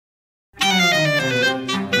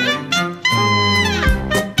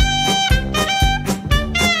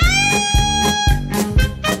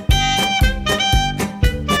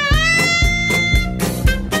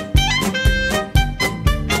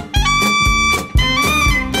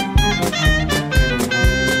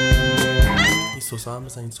سسا هم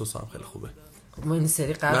بزن، این سسا هم خیلی خوبه. خب ما این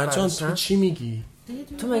سری قبل مرجان تو چی میگی؟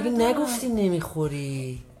 تو مگه نگفتی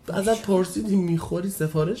نمیخوری؟ ازت پرسیدیم میخوری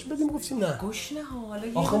سفارش بدیم گفتی نه. گشنه حالا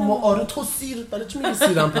آخه ما آره تو سیر، برای چی میگی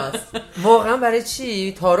سیرم پس؟ واقعا برای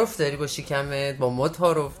چی؟ تعارف داری با شکمت؟ با ما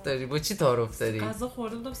تعارف داری؟ با چی تعارف داری؟ غذا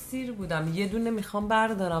خورده بودم سیر بودم، یه دونه میخوام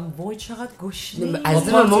بردارم، وای چقدر گشنه. از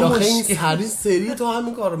ما آخه این هری سری تو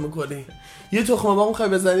همین کارو میکنی. یه تخمه باقو میخوای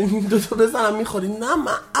بزنی، دو تا بزنم میخوری. نه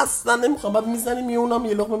من اصلا نمیخوام. بعد میزنی میونم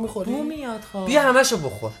یه لقمه میخوری. بو میاد خب. بیا همشو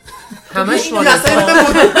بخور. همش مال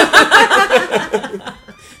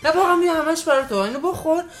نه واقعا بیا همش برای تو. اینو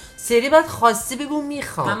بخور سری بعد خواستی بگو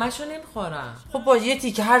میخوام. همشو نمیخورم. خب با یه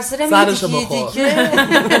تیکه هر سری سرشو یه بخور. تیکه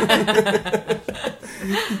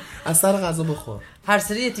از سر غذا بخور. هر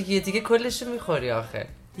سری یه تیکه کلشو میخوری آخه.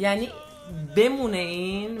 یعنی بمونه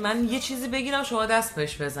این، من یه چیزی بگیرم شما دست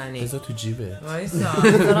بهش بزنی. بذار تو جیبه. وایسا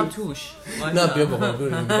بذارم توش. نه بیا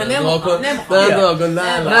بخور. نمیخوام. دعا کن.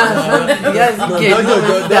 نه دیگه از این گلو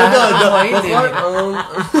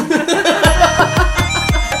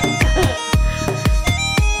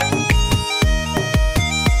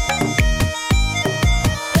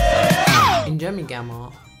اینجا میگم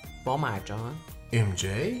با مرجان ام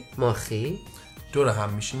جی ماخی دور هم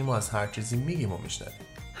میشینیم و از هر چیزی میگیم و میشنویم.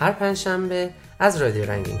 هر پنجشنبه از رادیو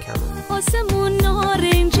رنگین کمان. آسمون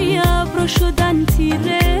نارنجی ابرو شدن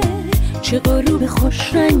تیره، چه غروب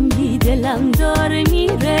خوش رنگی دلم داره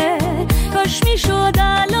میره. کاش میشد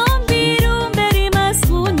الان بیرون بریم از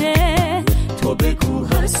خونه، تو بگو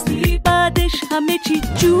هستی بعدش همه چی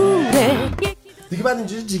جوره. دیگه بعد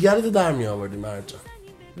اینجوری جیگرتو در می آوردی مرجان.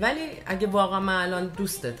 ولی اگه واقعا من الان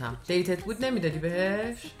دوستتم، دیتت بود نمیدادی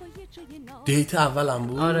بهش؟ دیت اولم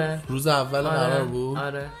بود. آره. روز اول قرار بود.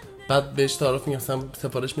 آره. بعد بهش تعارف میگفتم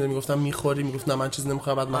سفارش میدم، میگفتم میخوری، میگفت نه من چیز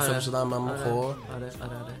نمیخوام. بعد مسئله شدم من بخور. آره.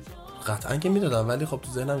 قطعا که میدادم، ولی خب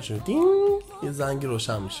تو ذهنم میشد دین یه زنگی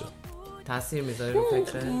روشن میشد. تاثیر میذاره رو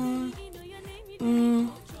فکرت؟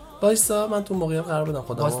 وایسا من تو موقعیت قرار بدم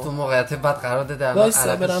خودم. باز تو موقعیت بعد قرار دادم.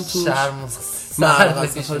 وایسا برم توش. شرم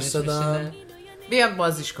سفارش دادم. بیا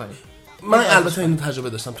بازیش کنیم. من البته اینو تجربه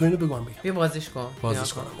داشتم، تو اینو بگو من بگم. بیا بازیش کن.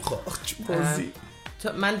 بازیش کنم. خب چه بازی؟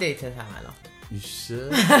 من دیتت هم الان. ایشه.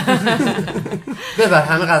 ببر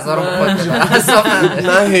همه غذا رو خود ببر.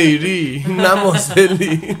 نه هیری، نه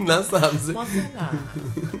ماسلی، نه سبزی.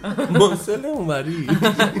 ماسله اونوری.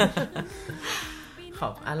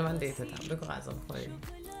 خب الان من دیتت هم. بگو غذا میخوری.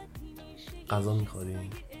 غذا میخوری؟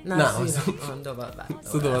 نه سیرم.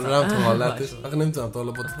 دوباره برم تو حالتش. آخه نمیتونم تا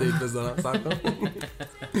حالا با تو دیت بذارم. سر کن.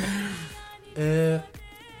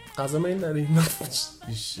 غذا میل داریم.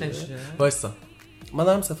 وایسا من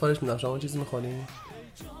دارم سفارش میدم، شما چیزی میخوری؟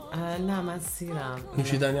 نه من سیرم.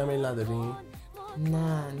 نوشیدنی هم میل نداری؟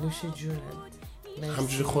 نه نوش جونت.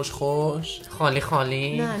 همجوری خوش خوش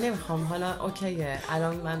خالی نه نمیخوام حالا. اوکیه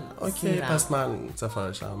الان من اوکی سیرم. پس من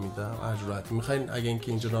سفارش هم میدم. راحتی میخواین اگه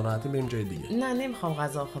اینکه اینجا ناراحتی بریم جای دیگه. نه نمیخوام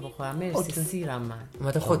غذا بخورم مرسی. اوکی. سیرم من.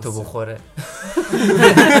 اومده خودتو بخوره.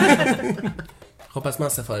 خب پس من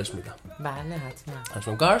سفارش میدم. بله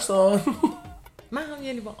حتما. گارسون من هم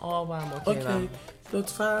یعنی با آبم اوکی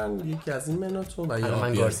لطفاً یکی از این منوتون و یا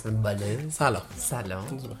من گارسون. بله سلام.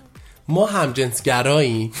 ما هم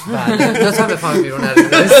جنسگراییم. بله لطفاً بفهم بیرون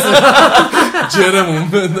نرید جرمون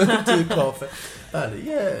بده توی کافه. بله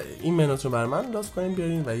یه این منوتون برای من لطف کنیم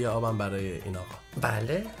بیارین و یه آبم برای این آقا.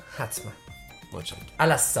 بله حتما. متشکرم.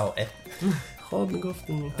 الاساعه. خب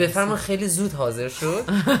میگفتیم بفرما خیلی زود حاضر شد.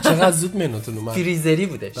 چقدر زود منوتون اومد. فریزری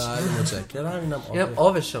بودش. بله متشکرم. اینم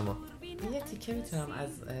آب شما. یه تیکه میتونم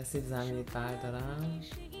از سیب زمینی بردارم؟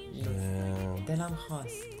 دلم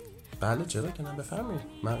خواست. بله چرا که نه بفرمایید.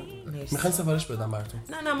 من مرسی. میخواین سفارش بدم براتون؟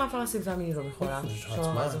 نه من فقط سیب زمینی رو میخورم.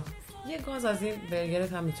 یه گاز از این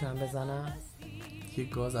برگرت هم میتونم بزنم؟ یه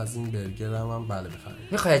گاز از این برگرم هم بله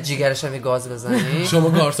بفرمایید. میخوای از جیگرش هم یه گاز بزنی؟ شما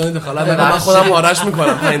گارسون دخالت نکنید، من خودم پارش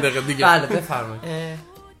میکنم 5 دقیقه دیگه. بله بفرمایید.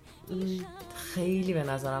 خیلی به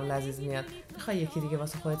نظرم لذیذ میاد. میخوای یکی دیگه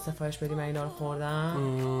واسه خودت سفارش بدی؟ من اینا رو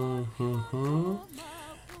خوردم.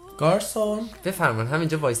 گارسون بفرمایید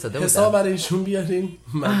همینجا وایساده بودم. حساب برای ایشون بیارین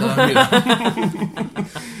من دارم میرم.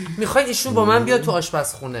 میخواید ایشون با من بیاد تو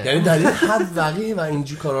آشپزخونه؟ یعنی در این حد وقیه و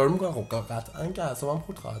اینجوری کارا رو میکنه. خب قطعا که حسابم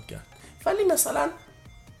خود خواهد کرد. ولی مثلا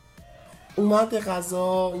اومد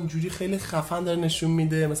غذا اینجوری خیلی خفن داره نشون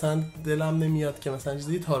میده، مثلا دلم نمیاد که مثلا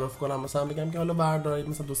چیزی تعارف کنم، مثلا بگم که حالا وردارید،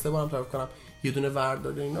 مثلا 2-3 بارم تعارف کنم یه دونه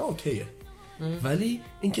ورداره اینا اوکیه. ولی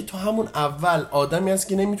اینکه تو همون اول آدمی هست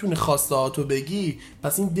که نمیتونه خواسته هاتو بگی،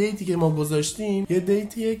 پس این دیتی که ما گذاشتیم یه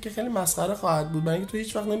دیتیه که خیلی مسخره خواهد بود، برای اینکه تو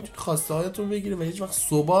هیچ وقت نمیتونی خواسته هاتو بگیری و هیچ وقت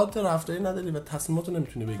ثبات رفتاری نداری و تصمیماتو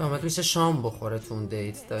نمیتونی بگیری. فهمت میشه شام بخوره تو اون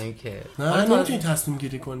دیت تا اینکه نه نمیتونی تصمیم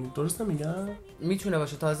گیری کنی. درست نمیگم؟ میتونه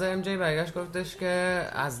باشه. تازه ام جی برگشت گفتش که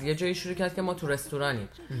از یه جایی شروع کرد که ما تو رستورانیم.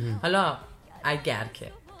 حالا اگر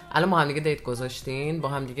که الان ما هم دیگه دیت گذاشتین، با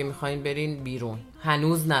هم دیگه میخواین برین بیرون،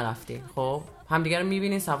 هنوز نرفتین، خب همدیگه رو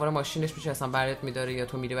میبینین سوار ماشینش میشه، اصلا برات میداره یا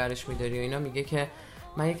تو میری برش میداری و اینا، میگه که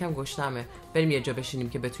من یکم گشنمه، بریم یه جا بشینیم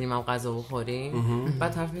که بتونیم هم غذا بخوریم.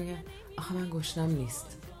 بعد طرف میگه آخه من گشنم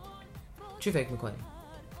نیست. چی فکر میکنی؟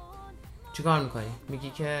 چیکار میکنی؟ میگی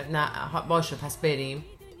که نه باشه پس بریم.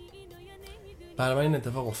 برای من این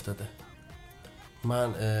اتفاق افتاده.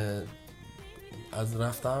 من از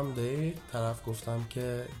رفتم دیت، طرف گفتم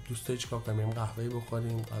که دوست داری چیکار کنیم، قهوه‌ای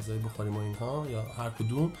بخوریم، غذایی بخوریم و اینها یا هر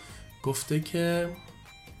کدوم. گفته که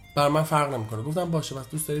بر من فرق نمیکنه. گفتم باشه بس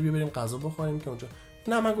دوست داری بیا بریم غذا بخوریم که اونجا.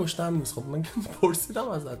 نه من گشتم نیست. خب من پرسیدم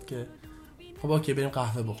ازت که خب اوکی بریم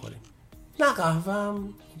قهوه بخوریم. نه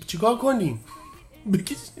قهوه‌ام چیکار کنیم؟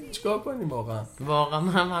 بگی چیکار کنیم واقعا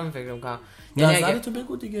من همین فکر می‌کنم. نظرتو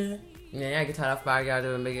بگو دیگه. یعنی اگه طرف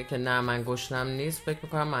برگرده و بگه که نه من گشنم نیست، فکر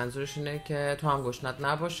میکنم منظورش اینه که تو هم گشنت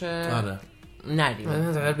نباشه. آره نریم.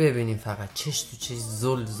 من ببینیم فقط چش تو چش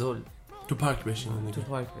زل تو پارک بشینیم. تو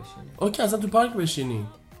پارک بشینیم. اوکی اصلا تو پارک بشینیم.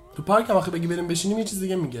 تو پارک هم آخه بگی بریم بشینیم یه چیز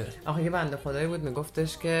دیگه میگه. آخه یه بنده خدایی بود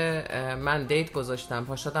میگفتش که من دیت گذاشتم،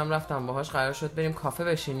 پاشدم رفتم باهاش، قرار شد بریم کافه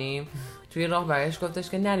بشینیم. توی راه برگشت گفتش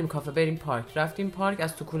که نریم کافه بریم پارک. رفتیم پارک،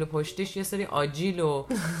 از تو کوله پشتیش یه سری آجیل و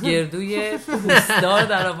گردوی پوستدار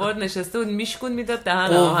در آورد نشسته بود میشکون میداد دهن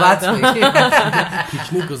قوت میگه.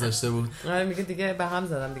 پیکنیک گذاشته بود. آره میگه دیگه به هم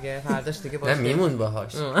زدم دیگه، فرداش دیگه باشه. نه میمون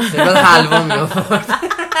باهاش. بعد حلوا میآورد.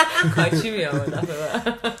 کاچی میآورد.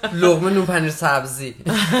 لقمه نون پنیر سبزی.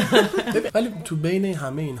 ولی تو بین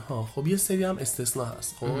همه اینها خب یه سری هم استثناء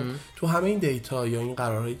هست. خب تو همه این دیتا یا این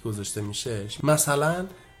قرارهایی که گذاشته میشه، مثلا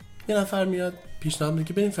یه نفر میاد پیشنهاد میده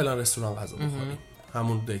که بریم فلان رستوران غذا بخوریم،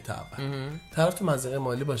 همون دیت اول. طرف تو مزرعه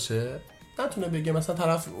مالی باشه، نتونه بگه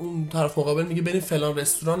مثلا اون طرف مقابل میگه بریم فلان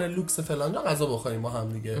رستوران لوکس فلان جا غذا بخوریم با هم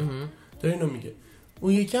دیگه. داره اینو میگه.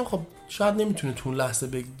 اون یکی هم خب شاید نمیتونه تو اون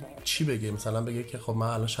لحظه چی بگه، مثلا بگه که خب من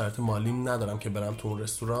الان شرط مالیم ندارم که برم تو اون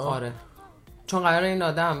رستوران. آره چون قراره این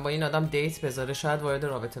آدم با این آدم دیت بذاره، شاید وارد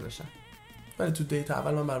رابطه بشه. ولی تو دیت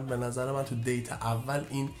اول من به نظر من تو دیت اول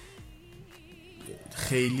این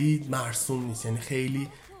خیلی مرسوم نیست، یعنی خیلی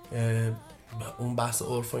اون بحث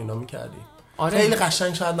عرف و اینا میکردی. آره. خیلی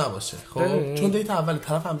قشنگ شاید نباشه خب چون دیت اول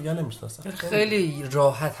طرف هم دیگه نمیشناسن. خیلی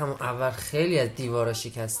راحت همون اول خیلی از دیوارا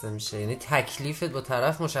شکسته میشه، یعنی تکلیفت با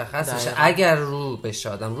طرف مشخص میشه. اگر رو بشه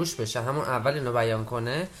آدم روش بشه همون اول اینو بیان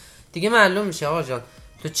کنه دیگه معلوم میشه آقا جان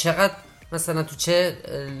تو چقدر مثلا تو چه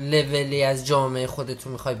لولی از جامعه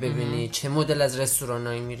خودتون میخوای ببینی، چه مدل از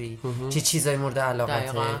رستورانایی میری، چه چیزایی مورد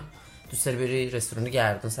علاقته. دوست داری بری رستوران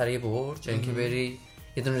گردون سر یه برج یا اینکه بری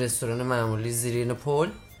یه دونه رستوران معمولی زیر این پل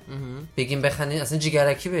بگیم بخندین، اصلا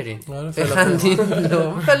جیگرکی بریم بخندین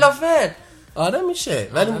فلافل. آره میشه،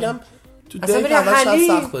 ولی میگم تو دیت اول شاید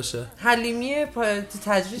سخت باشه. حلیمی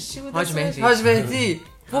تجریش چی بود؟ حاج مهدی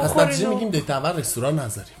پس نتیجه میگیم دیت اول رستوران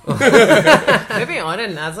نذاریم. ببین آره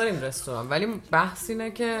نذاریم رستوران، ولی بحث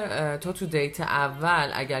اینه که تو دیت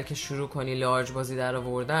اول اگر که شروع کنی لارج بازی در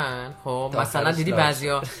آوردن، خب مثلا دیدی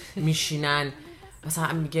بعضیا میشینن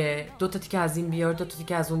مثلا میگه 2 تا تیکه از این بیار 2 تا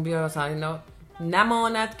تیکه از اون بیار، مثلا اینا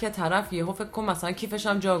نماند که طرف یهو فکر کن مثلا کیفش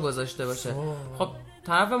هم جا گذاشته باشه. خب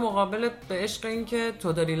طرف مقابل به عشق این که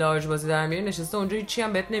تو داری لارج بازی در میاری نشسته اونجا هیچی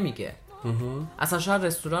هم بهت نمیگه. اصلا شاید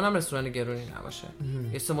رستوران هم رستوران گرونی نباشه،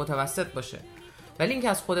 یه سه متوسط باشه. ولی اینکه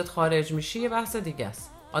از خودت خارج میشی یه بحث دیگه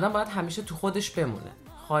است. آدم باید همیشه تو خودش بمونه.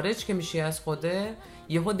 خارج که میشی از خوده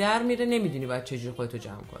یهو در میره، نمیدونی باید چجوری خودتو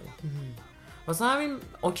جمع کنی. واسه همین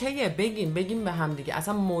اوکیه بگیم به هم دیگه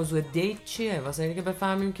اصلا موضوع دیت چیه، واسه اینکه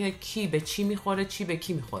بفهمیم که کی به چی میخوره، چی به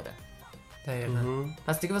کی میخوره. دقیقاً.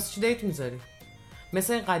 پس دیگه واسه چی دیت میذاری؟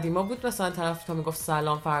 مثل این قدیما بود مثلا طرف تا میگفت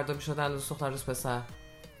سلام فردا میشدن دوست دختر دوست پسر،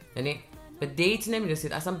 یعنی به دیت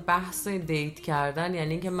نمیرسید. اصلا بحث دیت کردن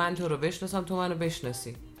یعنی اینکه من تو رو بشناسم تو منو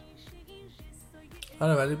بشناسی.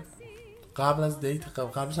 آره ولی قبل از دیت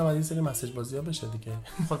قبلش هم یه سری مسیج بازی ها بشه دیگه.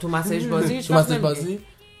 خب تو مسیج بازی هیچ تو وقت مسیج نمیگی. بازی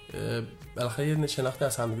بالاخره یه شناختی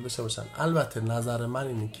از هم دیگه داشته باشن. البته نظر من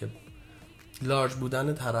اینه که لارج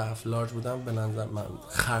بودن طرف، لارج بودن به نظر من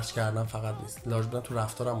خرج کردن فقط نیست، لارج بودن تو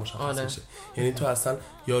رفتارم مشخص میشه. یعنی تو اصلا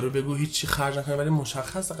یارو بگو هیچی خرج نکنه ولی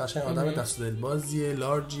مشخصه قشنگ آدم دست و دل بازیه،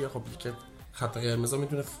 لارجیه. خب که خط قرمز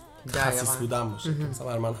میتونه خصیص بودن باشه مثلا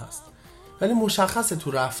برای من هست، ولی مشخصه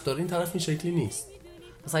تو رفتار این طرف این شکلی نیست.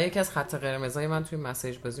 مثلا یکی از خط قرمزای من توی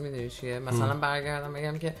مسیج بازی میدونی چیه؟ مثلا برگردم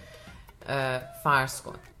بگم که فرض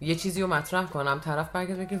کن یه چیزی رو مطرح کنم، طرف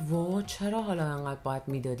برگرده بگه وا چرا حالا انقدر باید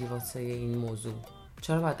میدادی واسه این موضوع،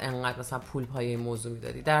 چرا باید انقدر مثلا پول پای این موضوع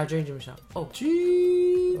میدادی، در جای اینجا میشم چی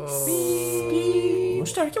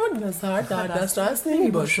مشترک من نظر در دسترس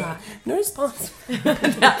نمی باشه no response.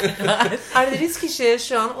 Are riskişe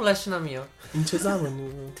şu an ulaşılamıyor. این چه زمانی؟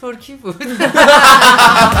 ترکی بود.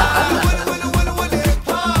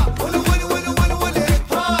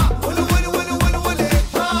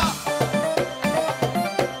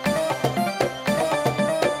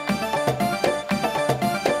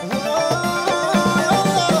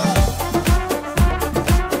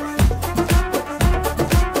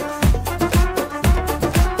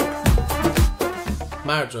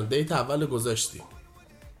 مرجان دیت اول گذاشتیم،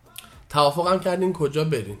 توافقم کردین کجا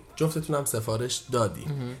برین، جفتتون هم سفارش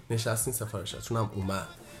دادین، نشستین سفارشاتون هم اومد،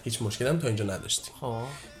 هیچ مشکلی هم تا اینجا نداشتیم.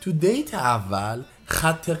 تو دیت اول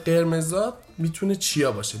خط قرمزات میتونه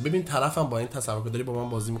چیا باشه؟ ببین طرفم با این تصور که داری با من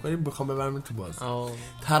بازی میکنی میخوام ببرم تو بازی.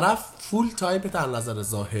 طرف فول تایپت از نظر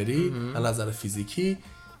ظاهری، از نظر فیزیکی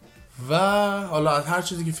و حالا از هر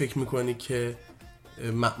چیزی که فکر میکنی که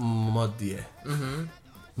مادیه،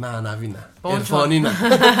 معنوی نه، عرفانی نه.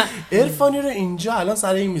 عرفانی رو اینجا الان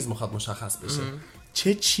سر این میز میخواد مشخص بشه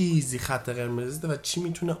چه چیزی خط قرمزیه و چی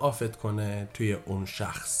میتونه آفت کنه توی اون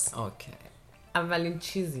شخص. اوکی. اولین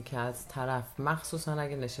چیزی که از طرف، مخصوصا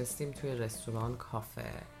اگه نشستیم توی رستوران،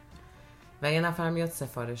 کافه و یه نفر میاد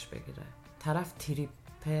سفارش بگیره، طرف تریپ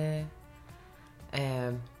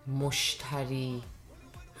مشتری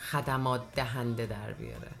خدمات دهنده در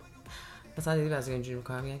بیاره. مثلا دیدی بعضی اینجوری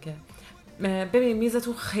میکنم میگن که ببین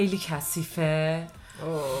میزتون خیلی کثیفه،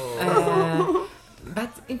 بعد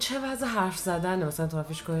این چه وضع حرف زدنه، مثلا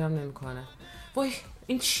طرفش کاری هم نمیکنه، وای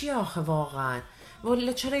این چی آخه واقعا،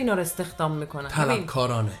 ولی چرا اینا رو استخدام میکنن؟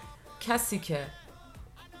 طلبکارانه. کسی که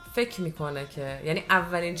فکر میکنه که یعنی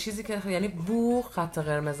اولین چیزی که یعنی بو خط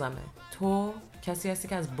قرمزمه، تو کسی هستی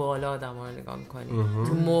که از بالا آدما رو نگاه میکنی،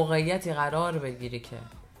 تو موقعیتی قرار بگیری که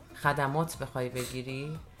خدمات بخوای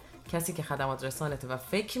بگیری، کسی که خدمات رسانته و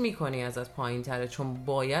فکر میکنی ازت پایین تره چون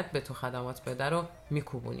باید به تو خدمات بده رو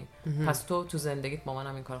میکوبونی. پس تو زندگیت با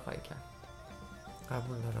منم این کار خواهی کرد.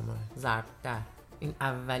 قبول دارم. ضرب در. این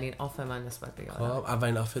اولین آف من نسبت به خب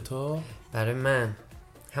اولین آف تو؟ برای من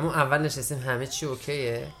همون اول نشستیم همه چی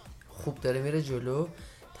اوکیه، خوب داره میره جلو،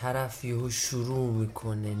 طرف یهو شروع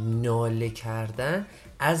میکنه ناله کردن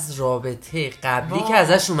از رابطه قبلی که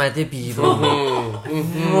ازش اومده بیرون.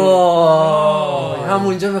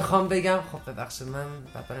 همونجا میخوام بگم خب ببخشید من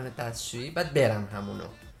برم دستشویی بعد برم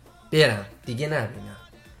برم دیگه نبینم،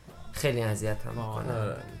 خیلی اذیتم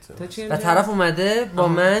میکنه. و طرف اومده با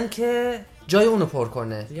من که جای اونو پر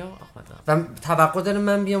کنه و توقع داره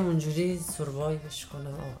من بیام اونجوری سروایوش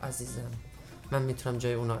کنم. عزیزم من میتونم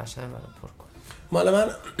جای اونو قشنگ برام پر کنم. مال من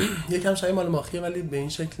یکم شاید مال ماخیه ولی به این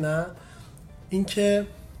شکل نه، این که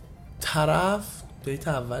طرف دیت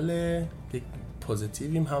اول یک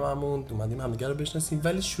پوزیتیویم هممون اومدیم همدیگه رو بشناسیم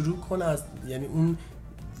ولی شروع کنه از یعنی اون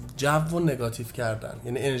جو و نگاتیو کردن،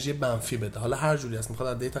 یعنی انرژی منفی بده. حالا هر جوری است، میخواد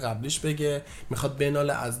از دیت قبلیش بگه، میخواد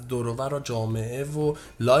بناله از دور و بر و جامعه و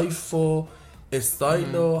لایف و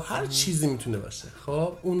استایل و هر چیزی میتونه باشه.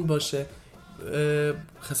 خب اون باشه.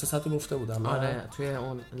 خصاصت رو گفته بودم. آره توی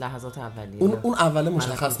اون لحظات اولیه اون اول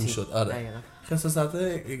مشخص میشد. آره خصاصت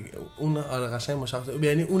اون آره قشنگ مشخص،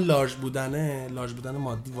 یعنی اون لارج بودن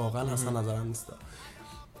مادی واقعا اصلا نظرم نیست،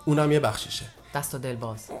 اونم یه بخششه. دست و دل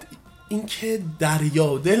باز، این که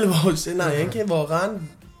دریا دل باشه، نه یعنی که واقعا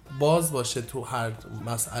باز باشه تو هر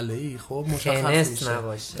مسئله‌ای. خب مشخص میشه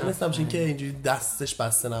نباشه که اینجوری دستش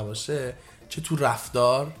بسته نباشه، چه تو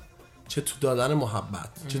رفتار، چه تو دادن محبت،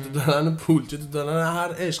 چه تو دادن پول، چه تو دادن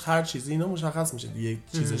هر عشق، هر چیزی. اینا مشخص میشه دیگه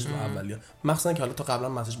چیزش تو اولیا، مخصوصا که حالا تو قبلا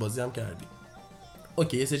مسیج بازی هم کردی.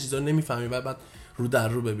 اوکی یه سری چیزا رو نمیفهمی بعد رو در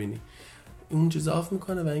رو ببینی اون چیز آف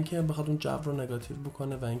میکنه و اینکه بخواد اون جو رو نگاتیو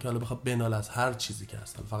بکنه و اینکه حالا بخواد بنال از هر چیزی که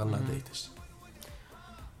هست، فقط نه دیتش.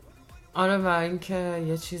 آره و اینکه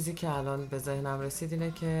یه چیزی که الان به ذهنم رسید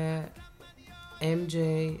اینه که MJ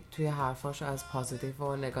توی حرفاش از پازیتیو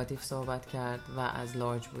و نگاتیو صحبت کرد و از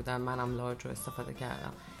لارج بودن. منم لارج رو استفاده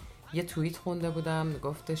کردم. یه توییت خونده بودم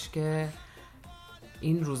میگفتش که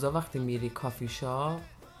این روزا وقتی میری کافی شاپ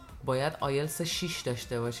باید آیلتس 6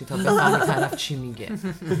 داشته باشی تا بفهمی طرف چی میگه.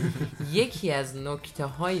 یکی از نکته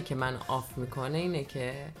هایی که من آف میکنه اینه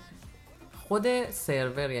که خود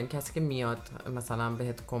سرور، یعنی کسی که میاد مثلا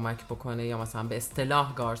بهت کمک بکنه یا مثلا به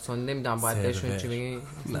اصطلاح گارسون، نمیدونم باید بهشون چی بگیم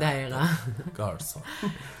دقیقاً،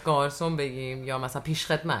 گارسون بگیم یا مثلا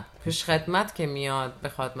پیش خدمت که میاد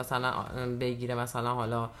بخواد مثلا بگیره مثلا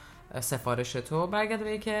حالا سفارش تو، برگرده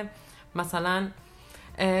به که مثلا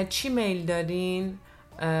چی میل دارین،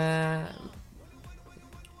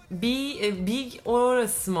 بیگ اور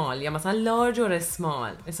سمال یا مثلا لارج اور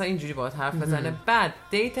سمال، مثلا اینجوری باهات حرف بزنه. بعد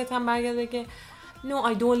دیتت هم برگرده که no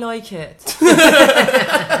I don't like it.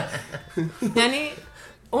 یعنی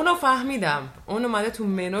اونو فهمیدم، اون اومده تو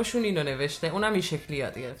منوشون اینو نوشته، اونم این شکلی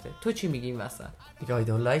یاد گرفته. تو چی میگی این وسط؟ I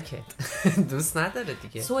don't like it. دوست نداره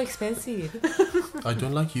دیگه. So expensive. I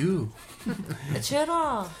don't like you.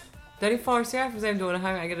 چرا؟ داریم فارسی حرف بزنیم دوره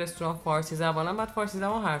هم، اگه رستوران فارسی زبانم باید فارسی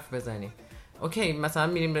زبان حرف بزنیم. اوکی مثلا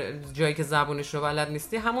میریم جایی که زبونش رو بلد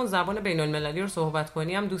نیستی، همون زبان بین المللی رو صحبت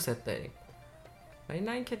کنی هم دوست داریم. ولی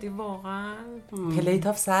نه اینکه دی واقعا پلیت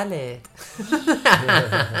آف سالاد.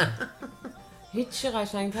 هیچی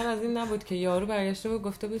قشنگتر از این نبود که یارو برگشته بود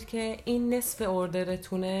گفته بود که این نصف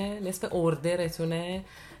اوردرتونه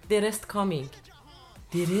درست کامینگ.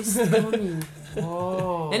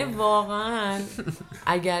 یعنی واقعا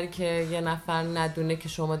اگر که یه نفر ندونه که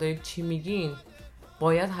شما دارید چی میگین،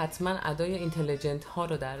 باید حتما ادای اینتلیجنت ها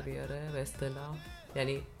رو در بیاره به اصطلاح.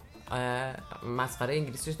 یعنی مسخره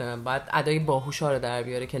انگلیسیش دارم، باید ادای باهوش ها رو در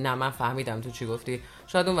بیاره که نه من فهمیدم تو چی گفتی.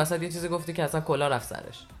 شاید اون وسط یه چیزی گفتی که اصلا کلا رفت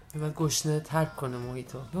سرش. باید گشنه ترک کنه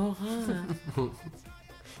محیطو. واقعا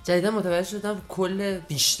جدیدا متوجه شدم کل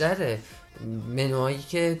بیشتر منوهایی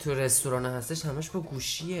که تو رستوران هستش همش با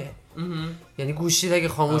گوشیه. یعنی گوشی اگه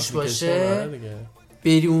خاموش باشه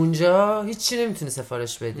بری اونجا هیچی نمیتونی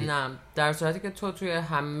سفارش بدی. نه در صورتی که تو توی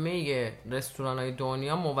همه رستوران‌های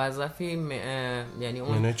دنیا موظفی یعنی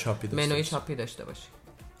اون منوی چاپی داشته باشی.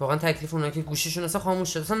 واقعا تکلیف اونایی که گوشیشون اصلا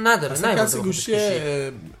خاموش شده اصلا نداره. اصلا کسی گوشی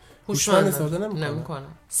هوشمند استفاده نمیکنه.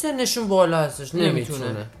 سنشون بالا هستش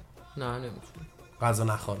نمیتونه. نه نمیتونه. غذا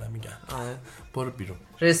نخوره میگن. برو بیرون.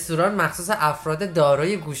 رستوران مخصوص افراد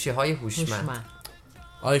دارای گوشی‌های هوشمند.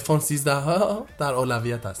 آیفون 13 ها در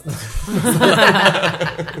اولویت هست.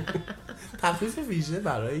 تخفیف ویژه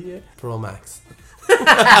برای پرو مکس.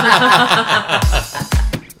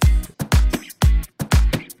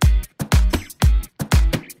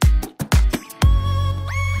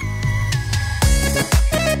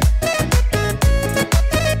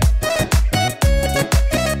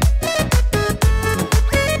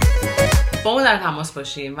 با ما در تماس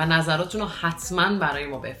باشیم و نظراتتون رو حتما برای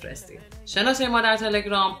ما بفرستید. شناسه ما در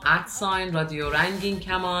تلگرام @رادیو رنگین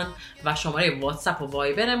کمان و شماره واتساپ و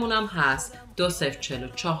وایبرمون هم هست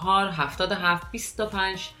 2044 77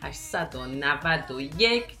 25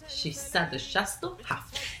 891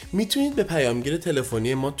 667. میتونید به پیامگیر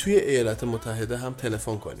تلفنی ما توی ایالات متحده هم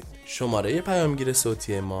تلفن کنید. شماره پیامگیر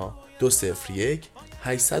صوتی ما 201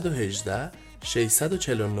 818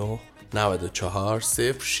 649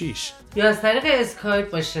 9406 یا از طریق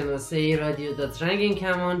اسکایپ با شناسه رادیو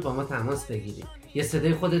رنگین با ما تماس بگیرید. یا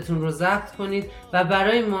صدای خودتون رو ضبط کنید و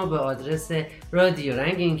برای ما به آدرس رادیو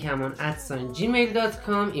رنگین کمان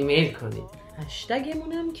 @gmail.com ایمیل کنید.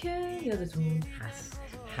 هشتگمون هم که یادتون هست،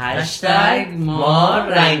 هشتگ ما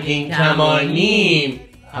رنگین کمانیم،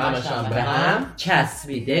 همشان به هم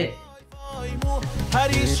چسبیده.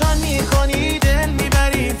 پریشان میکنی دل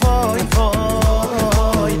میبری وای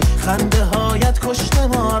وای، خنده هایت کشته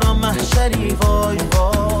ما را محشری وای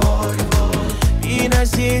وای، بی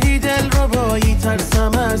نظیری دل رو بایی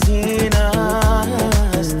ترسم از این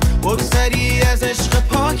است، بگذری از عشق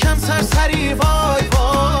پاکم سرسری وای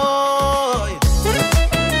وای.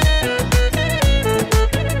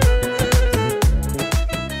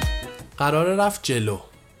 قراره رفت جلو،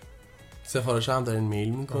 سفارش هم دارین میل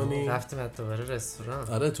میکنی؟ رفتیم دوباره رستوران.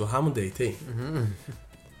 آره تو همون دیته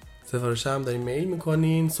سفارش هم دارین میل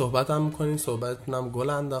میکنین، صحبت هم میکنین، صحبتتون هم گل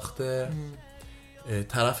انداخته،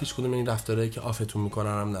 طرف هیچ کدوم این رفتارهایی که آفتون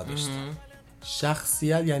میکنن هم نداشته.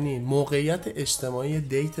 شخصیت یعنی موقعیت اجتماعی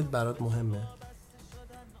دیتت برات مهمه؟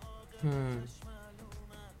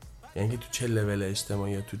 یعنی که تو چه لول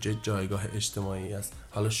اجتماعی، تو چه جایگاه اجتماعی است،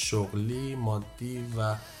 حالا شغلی، مادی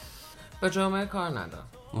و به جامعه کار ندارم.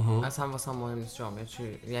 اصلا واسه مهم نیست جامعه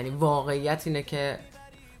چی. یعنی واقعیت اینه که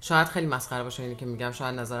شاید خیلی مسخره باشه اینه که میگم،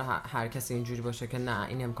 شاید نظر هر کسی اینجوری باشه که نه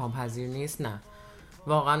این امکان پذیر نیست. نه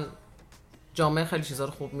واقعا جامعه خیلی چیزا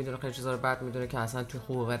رو خوب میدونه، خیلی چیزا رو بد میدونه که اصلا توی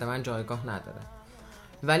حقوق من جایگاه نداره.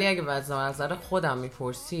 ولی اگه از نظر خودم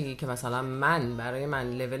میپرسی که مثلا من برای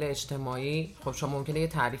من لول اجتماعی، خب شما ممکنه یه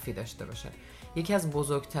تعریفی داشته باشه. یکی از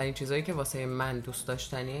بزرگترین چیزایی که واسه من دوست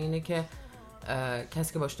داشتنیه اینه که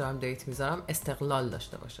کسی که باش دارم دیت میذارم استقلال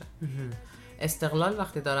داشته باشه. استقلال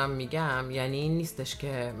وقتی دارم میگم یعنی این نیستش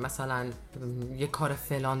که مثلا یه کار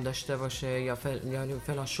فلان داشته باشه یا یعنی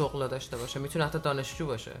فلان شغل داشته باشه، میتونه حتی دانشجو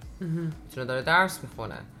باشه، میتونه داره درس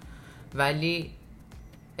میخونه، ولی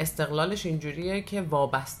استقلالش اینجوریه که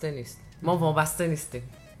وابسته نیست. ما وابسته نیستیم،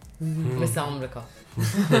 مثل آمریکا.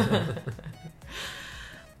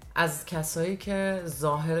 از کسایی که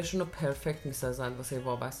ظاهرشون رو پرفکت میسازن واسه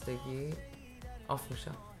وابستگی آف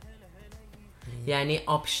میشن. یعنی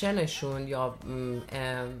آپشنشون یا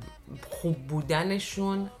خوب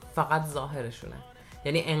بودنشون فقط ظاهرشونه.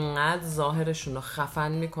 یعنی انقدر ظاهرشون رو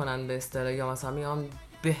خفن میکنن به اصطلاح، یا مثلا میان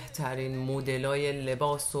بهترین مدلای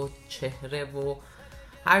لباس و چهره و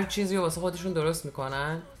هر چیزی رو واسه خودشون درست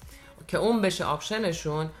میکنن که اون بشه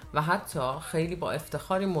آپشنشون، و حتی خیلی با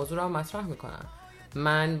افتخار این موضوع رو هم مطرح میکنن.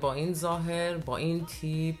 من با این ظاهر، با این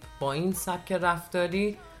تیپ، با این سبک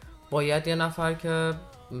رفتاری باید یه نفر که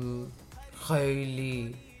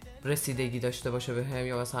خیلی رسیدگی داشته باشه به هم،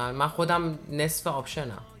 یا مثلا من خودم نصف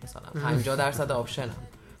آپشنم، مثلا 50% آپشنم،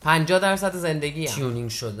 50% زندگی هم تیونینگ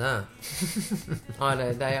شدن.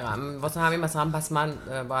 آره دقیقا. واسه همین مثلا پس من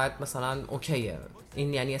باید مثلا اوکیه،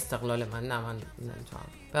 این یعنی استقلال من. نه، من نمیتونم.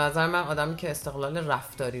 به نظر من آدمی که استقلال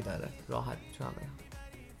رفتاری داره راحت میتونم بگم.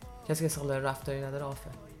 کسی که استقلال رفتاری نداره آفه.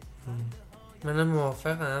 منم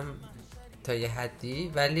موافقم تا یه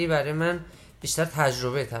حدی، ولی برای من بیشتر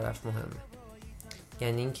تجربه طرف مهمه.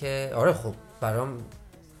 یعنی اینکه آره خب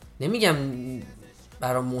نمیگم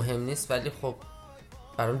برام مهم نیست، ولی خب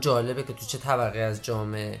برام جالبه که تو چه طبقه از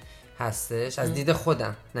جامعه هستش، از دید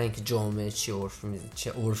خودم، نه اینکه جامعه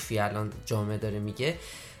چه عرفی الان جامعه داره میگه،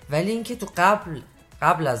 ولی اینکه تو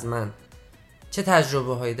قبل از من چه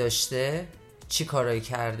تجربه هایی داشته، چی کارایی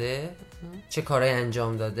کرده، چه کارایی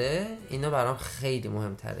انجام داده، اینا برام خیلی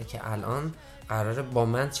مهمتره که الان قراره با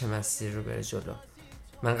من چه مسیر رو بره جلو.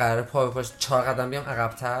 من قراره پا به پاش 4 قدم بیام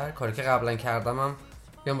عقب‌تر، کاری که قبلا کردمم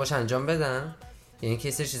بیام باش انجام بدم، یا اینکه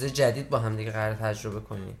یه سری چیز جدید با هم دیگه قراره تجربه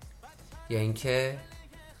کنیم، یا اینکه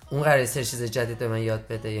اون قراره یه سری چیز جدید به من یاد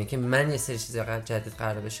بده، یا اینکه من یه سری چیز جدید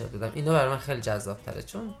قراره بهش یاد بدم. اینا برای من خیلی جذاب‌تره،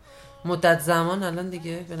 چون مدت زمان الان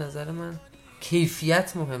دیگه به نظر من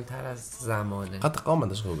کیفیت مهمتر از زمانه. قد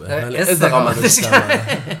قامتش خوبه، استقامتش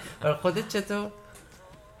برای خودت چطور؟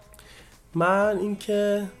 من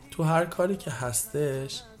اینکه تو هر کاری که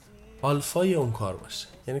هستش آلفای اون کار باشه،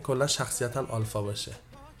 یعنی کلا شخصیتاً آلفا باشه،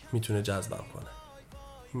 میتونه جذبم کنه.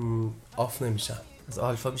 آف نمیشم. از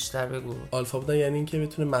آلفا بیشتر بگو. آلفا بودن یعنی اینکه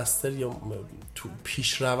بتونه مستر یا تو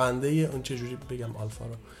پیشرونده اون چجوری بگم آلفا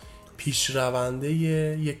رو، پیشرونده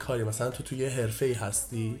یه کاری، مثلا تو یه حرفه‌ای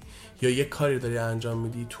هستی یا یه کاری داری انجام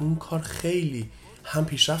میدی، تو اون کار خیلی هم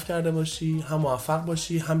پیشرفت کرده باشی، هم موفق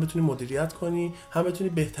باشی، هم بتونی مدیریت کنی، هم بتونی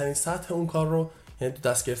بهترین سطح اون کار رو یعنی تو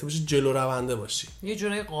دست گرفته باشی، جلو رونده باشی، یه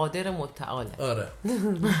جورای قادر متعاله. آره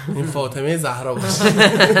این فاطمه زهرا باشه.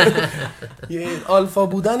 یه آلفا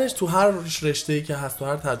بودنش تو هر رشته‌ای که هست، تو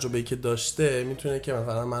هر تجربه‌ای که داشته، میتونه که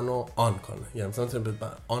مثلا منو آن کنه، یعنی مثلا میتونه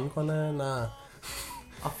آن کنه، نه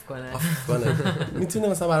آف کنه. میتونه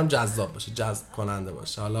مثلا برام جذاب باشه، جذب کننده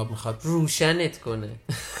باشه. حالا میخواد روشنت کنه،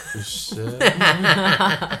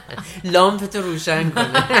 لامپتو روشن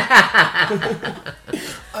کنه.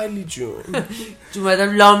 علی جون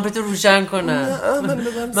اومدم لامپتو روشن کنم.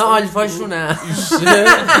 من آلفاشونم.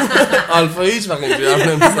 آلفا هیچ وقت اینجوری هم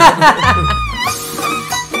نمیزنم.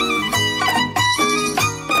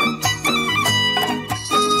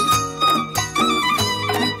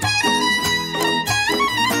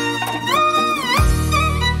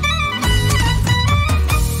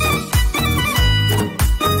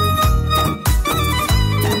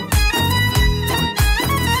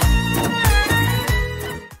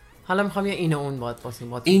 حالا میخوام یه این و اون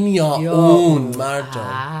باسیم. این یا اون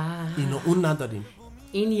مرجان، این و اون نداریم.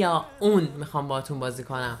 این یا اون میخوام باهاتون بازی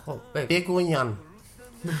کنم. خب بگوین.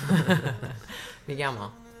 میگم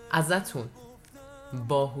ازتون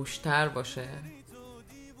باهوشتر باشه،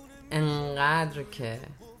 انقدر که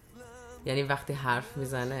یعنی وقتی حرف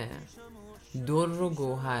میزنه در و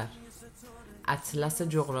گوهر، اطلس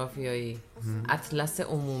جغرافیایی، اطلس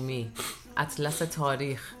عمومی، اطلس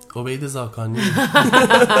تاریخ، عبید زاکانی.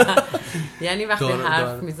 یعنی وقتی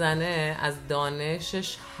حرف میزنه از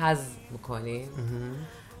دانشش حظ میکنین،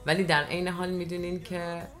 ولی در عین حال میدونین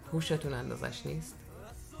که هوشتون اندازش نیست،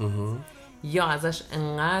 یا ازش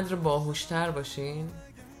انقدر باهوشتر باشین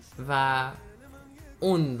و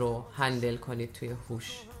اون رو هندل کنید توی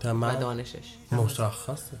هوش و دانشش.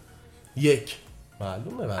 مشخصه. یک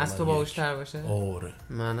معلومه از تو باهوشتر باشه. آره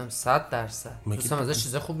منم 100%. مثلا ازش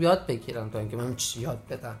چیز خوب یاد بگیرم تا اینکه من چی یاد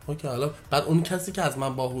بدم. اوکی، حالا بعد اون کسی که از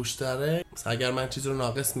من باهوش‌تره، اگر من چیزی رو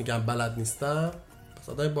ناقص میگم، بلد نیستم، پس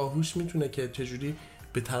آدم باهوش میتونه که چجوری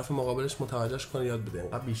به طرف مقابلش متوجهش کنه، یاد بده.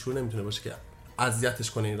 اینقدر بیشور نمیتونه باشه که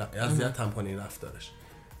اذیتش کنه، اذیت هم کنه این رفتارش.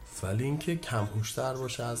 ولی اینکه کم هوش‌تر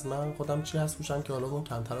باشه از من، خودم چی هست هوشم که حالا اون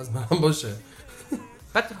کمتر از منم باشه.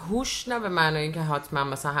 بعد هوش نه به معنای اینکه حتما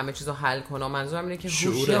مثلا همه چیزو حل کنه، منظورم اینه که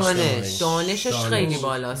هوش دانشش خیلی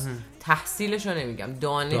بالاست. تحصیلش رو نمیگم،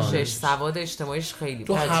 دانشش، سواد اجتماعیش خیلی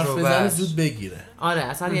تو حرف بزنی زود بگیره. آره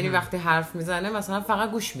اصلا یعنی وقتی حرف میزنه مثلا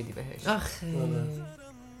فقط گوش میدی بهش. آخه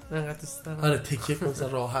من دوست دارم. آره تکیه کن مثلا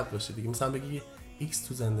راحت باشه دیگه. مثلا بگی ایکس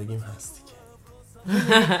تو زندگیم هستی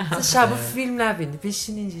که شب فیلم نبینی،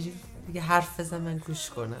 بشین اینجوری دیگه حرف بزن من گوش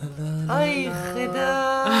کنم. آی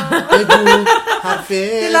خدا بگو حرف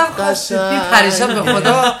قشنگ. پریشان به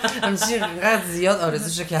خدا همچین اینقدر زیاد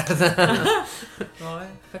آرزوشو کردم.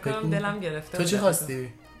 فکر کنم دلم گرفته. تو چی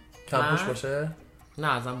خواستی؟ کمپوش باشه؟ نه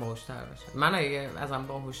ازم باهوش‌تر باشه. من اگه ازم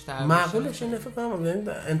باهوش‌تر باشه معقولش اینه فکر کنم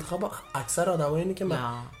انتخاب اکثر آدمایی اینه که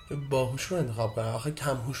باهوش رو انتخاب کنن. آخه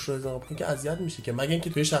کم هوش رو انتخاب کنی که اذیت میشی که، مگه اینکه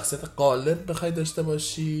توی شخصیت غالب بخوای داشته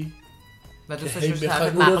باشی و دوستش رو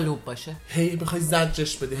طرف مغلوب باشه، هی بخوای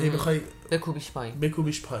زجرش بدی، هی بخوای بکوبیش پایین.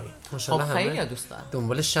 خب خیلی دوست دارم.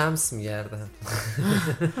 دنبال شمس میگردن.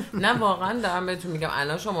 نه واقعا دارم بهتون میگم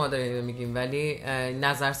الان شما دارین میگیم، ولی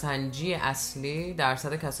نظرسنجی اصلی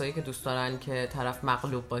درصد کسایی که دوست دارن که طرف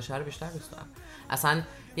مغلوب باشه رو بیشتر دوست دارن. اصلا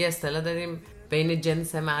یه اصطلاح داریم بین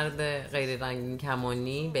جنس مرد غیر رنگین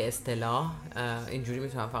کمانی، به اصطلاح اینجوری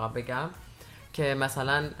میتونم فقط بگم که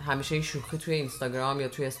مثلا همیشه این شوخی توی اینستاگرام یا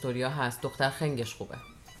توی استوریا هست، دختر خنگش خوبه.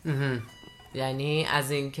 یعنی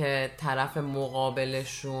از اینکه طرف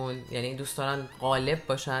مقابلشون یعنی دوست دارن غالب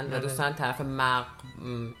باشن و دوست دارن طرف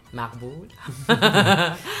مقبول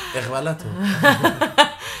اقبالتون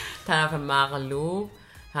طرف مغلوب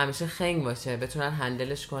همیشه خنگ باشه، بتونن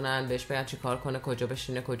هندلش کنن، بهش بگن چی کار کنه، کجا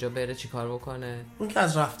بشینه، کجا بره، چی کار بکنه. اون که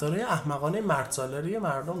از رفتارهای احمقانه مردسالاری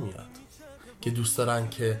مردم میاد که دوست دارن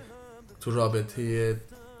که تو رابطه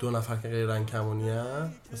دو نفر که غیر رنگ کمونی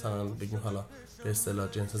هست، مثلا بگیم حالا به اصطلاح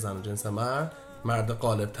جنس زن و جنس مرد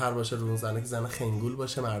غالب تر باشه رو اون زنه که زن خنگول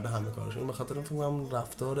باشه، مرد همه کارش. اون به خاطر اون فکر کنم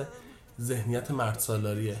رفتار ذهنیت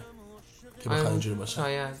مردسالاریه که بخواد اینجوری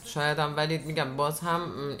باشه. شاید هم، ولی میگم باز هم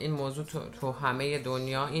این موضوع تو همه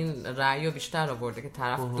دنیا این رأیو بیشتر آورده که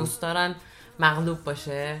طرف دوست دارن مغلوب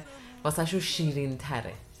باشه، واسه شو شیرین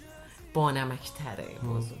تره، با نمک تره این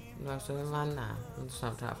موضوع. من نه دوست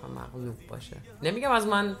دارم طرف مغلوب باشه. نمیگم از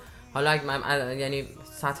من حالا اگه من یعنی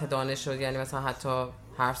سطح دانش شد، یعنی مثلا حتی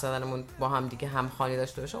حرف زدنمون با هم دیگه همخوانی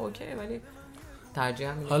داشته باشه اوکی، ولی ترجیح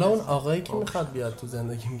هم حالا اون آقایی که میخواد بیاد تو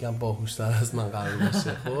زندگی میگم باهوش‌تر از من قرار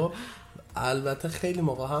باشه. خب البته خیلی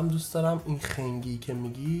موقع هم دوست دارم این خنگی که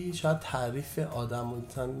میگی شاید تعریف آدم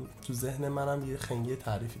تو ذهن منم یه خنگی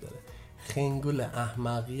تعریفی داره، خنگول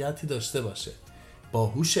احمقیتی داشته باشه،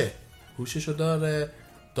 باهوشه، هوششو داره،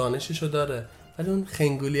 دانششو داره، ولی اون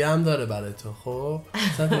خنگولی هم داره برای تو. خب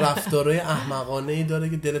مثلا رفتارهای احمقانه‌ای داره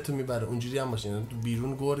که دلتو میبره. اونجوری هم باشه تو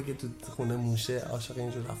بیرون گرگه، تو خونه موشه، عاشق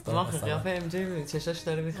اینجور رفتار هستن. واقعا قیافه امجی میبینی چشاش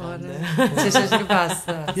داره میخنده، چشاش که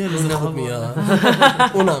بسته، یه روز خوب میاد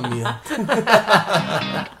اونم میاد.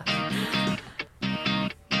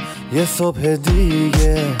 یه صبح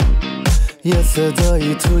دیگه یه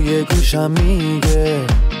صدایی توی گوشم میگه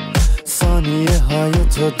ثانیه های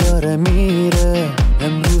تو داره میره،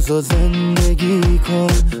 امروز رو زندگی کن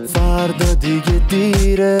فردا دیگه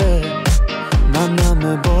دیره.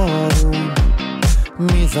 نم بارون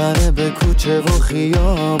میزنه به کوچه و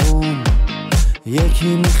خیابون،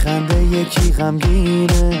 یکی میخنده یکی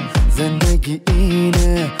غمگینه، زندگی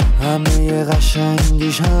اینه همه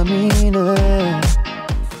قشنگیش همینه.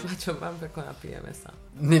 چون من فکر کنم پی ام اس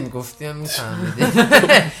هم نمیگفتی هم میفهمیدی.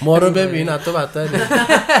 ما رو ببین حتی بدتری.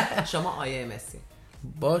 شما آی ام اسی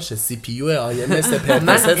باشه سی پی یو آی ام اس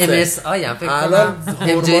پرتسس من ام اس آی ام فکر کنم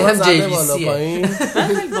ام جی هم جی بی سی.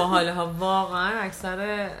 با حاله ها واقعا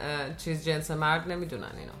اکثر چیز جنس مرد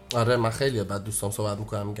نمیدونن اینو. آره من خیلی بعد دوستام صحبت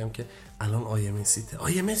میکنم میگم که الان آی ام اس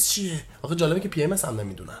آی ام اس چیه؟ آخه جالبه که پی ام اس هم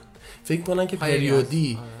نمیدونن، فکر کنن که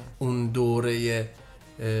پریودی اون دوره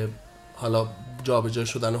حالا جابجا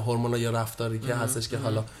شدن هورمونا یا رفتاری که هستش که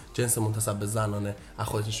حالا جنس منتسب به زنانه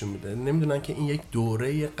خودش نشون میده، نمیدونن که این یک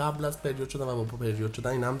دوره قبل از پریود شدن و با پریود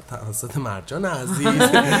شدن. این هم توسط مرجان عزیز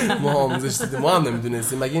ما آموزش دیدیم، ما هم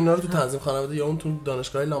نمیدونستیم. مگه اینا رو تو تنظیم خانواده یا اون تو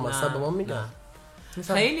دانشگاه لامصب به ما میگن؟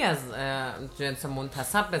 خیلی از جنس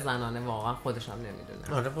منتسب به زنانه واقعا خودش هم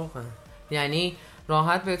نمیدونه. آره واقعا. یعنی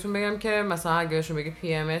راحت بهتون بگم که مثلا اگه بهشون بگی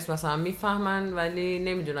پی ام اس مثلا میفهمن، ولی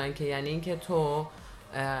نمیدونن که یعنی اینکه تو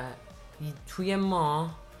توی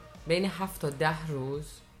ماه بین 7 تا 10 روز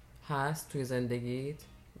هست توی زندگیت،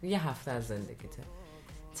 یه هفته از زندگیته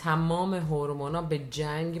تمام هورمونا به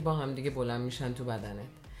جنگ با هم دیگه بلند میشن تو بدنت،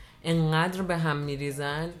 انقدر به هم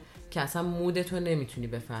میریزن که اصلا مودتو نمیتونی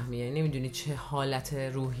بفهمی، یعنی نمیدونی چه حالت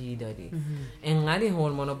روحی داری. انقدر این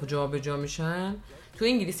هورمونا جا به جا میشن، تو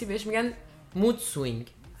انگلیسی بهش میگن مود سوینگ،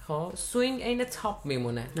 خب سوینگ عین تاپ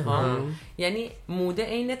میمونه. یعنی موده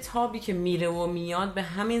عین تابی که میره و میاد به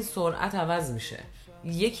همین سرعت عوض میشه.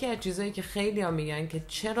 یکی از چیزایی که خیلی ها میگن که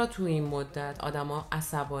چرا تو این مدت آدم ها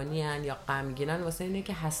عصبانی هن یا غمگینن واسه اینه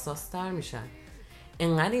که حساس تر میشن.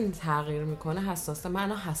 انقدر این تغییر میکنه حساسه. من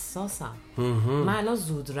الان حساسم، من الان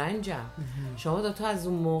زود رنجم. شما دوتا از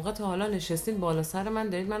اون موقع تا حالا نشستین بالا سر من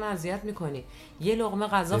دارید من اذیت میکنی. یه لقمه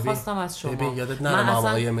غذا خواستم از شما. ببین یادت نره ما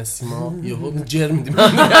آقای مسیما یهو جر میدیم.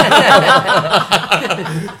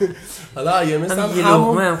 حالا آقای مسیما یه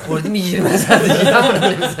لقمه هم خوردی میگیریم ازت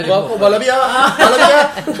دیگه. بالا بیا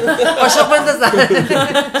قاشق بنداز.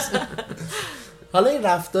 حالا این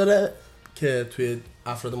رفتار که توی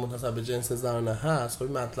افراد منتسب به جنس زنانه هست،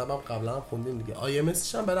 خب مطلبم قبلا هم خوندیم دیگه.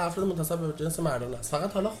 IMS هم برای افراد منتسب به جنس مردانه است.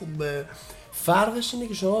 فقط حالا خوب فرقش اینه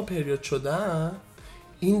که شما پریود شدن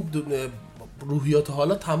این روحیات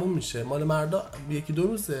حالا تموم میشه. مال مردا 1-2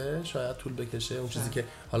 روزه شاید طول بکشه، اون چیزی که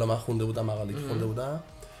حالا من خونده بودم، مقاله که خونده بودم،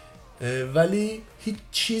 ولی هیچ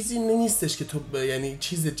چیزی نیستش که تو یعنی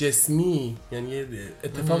چیز جسمی، یعنی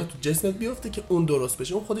اتفاق تو جسمت بیفته که اون درست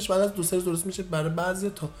بشه. اون خودش بعد از 2-3 روز درست میشه. برای بعضی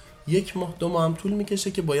تا 1 ماه 2 ماه هم طول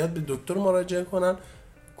میکشه که باید به دکتر مراجعه کنن،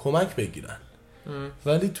 کمک بگیرن.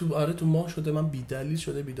 ولی تو ماه شده من بی دلیل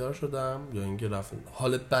شده بیدار شدم یا اینکه رفتم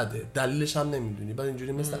حالت بده، دلیلش هم نمیدونی، بعد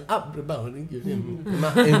اینجوری مثل ابر بهاری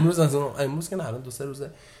من امروز که نه الان 2-3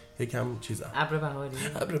 روزه یکم چیزا ابر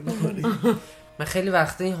بهاری. من خیلی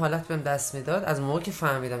وقتا این حالت بهم دست میداد. از موقعی که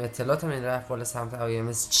فهمیدم اطلاعاتم این رفت بالا سمت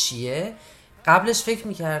IMS چیه، قبلش فکر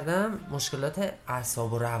میکردم مشکلات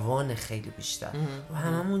اعصاب و روان خیلی بیشتر و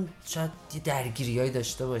هممون شاید یه درگیریایی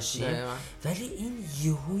داشته باشیم، ولی این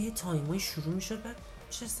یهوی تایمای شروع میشد. بعد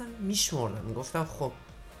چستم میشمردم میگفتم خب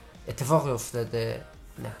اتفاقی افتاده؟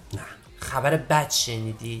 نه. خبر بد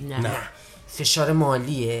شنیدی؟ نه. فشار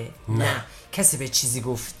مالیه؟ نه. کسی به چیزی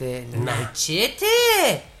گفته؟ نه.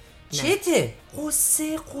 چته؟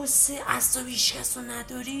 قصه عصبی شکستو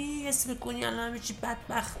نداری؟ اسم میکنی الان همه چی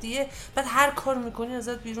بدبختیه، بعد هر کار میکنی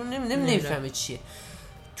ازت بیرون نمیفهمه چیه.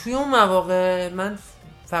 توی اون مواقع من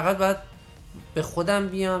فقط باید به خودم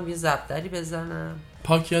بیام یه ضبطری بزنم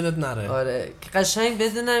پاک یادت نره. آره که قشنگ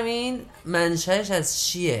بدونم این منشأش از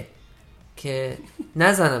چیه که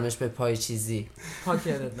نزنمش به پای چیزی. پاک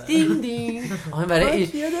یادت نره. دینگ دینگ. برای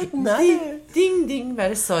دینگ دینگ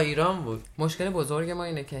برای سایران بود. مشکل بزرگ ما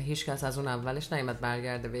اینه که هیچ کس از اون اولش نیامد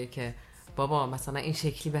برگرده به که بابا مثلا این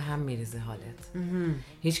شکلی به هم میریزه حالت.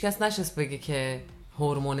 هیچ کس نشست بگه که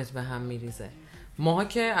هورمونت به هم میریزه. ماها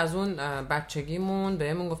که از اون بچگیمون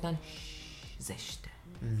بهمون گفتن زشته.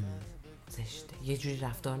 یه جوری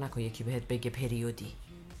رفتار نکن یکی بهت بگه پریودی.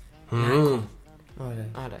 نکن.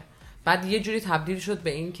 آره. بعد یه جوری تبدیل شد به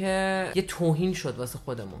این که یه توهین شد واسه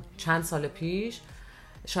خودمون. چند سال پیش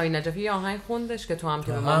شاهین نجفی یه آهنگ خوندش که تو هم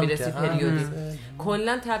که به ما میرسی پریودی.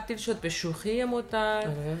 کلا تبدیل شد به شوخی مدت.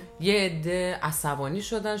 یه عده عصبانی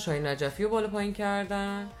شدن، شاهین نجفی رو بالا پایین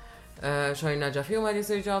کردن. شاهین نجفی اومد یه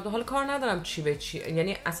سری جواب داد. حالا کار ندارم چی به چی،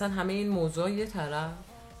 یعنی اصلا همه این موضوع یه طرف.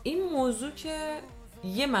 این موضوع که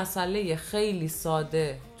یه مسئله خیلی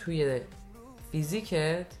ساده توی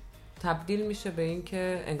فیزیکت تبدیل میشه به این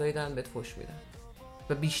که انگاری دارن بهت فحش میدن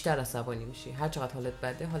و بیشتر عصبانی میشی. هر چقدر حالت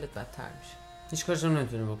بده حالت بدتر میشه. هیچ کارش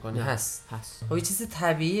نمیتونی بکنی. هست. خب یه چیز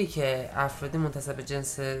طبیعیه که افراد منتسب به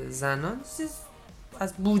جنس زنان چیز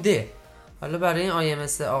از بوده. حالا برای این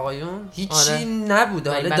IMS آقایون هیچی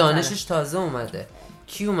نبوده. حالا دانشش تازه اومده.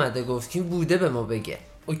 کی اومده گفت کی بوده به ما بگه.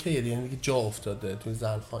 اوکی یعنی دیگه جا افتاده تو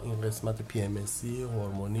زن‌ها این قسمت PMS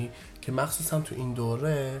هورمونی که مخصوصا تو این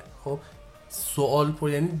دوره خب سوال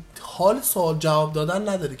یعنی حال سوال جواب دادن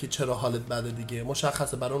نداره که چرا حالت بده دیگه.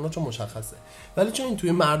 مشخصه برای اونا چون مشخصه، ولی چون این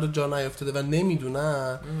توی مردا جا نیافتاده و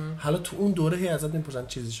نمیدونن، حالا تو اون دوره هی ازت میپرسن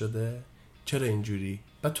چیزی شده چرا اینجوری،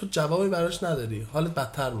 و تو جوابی براش نداری، حالت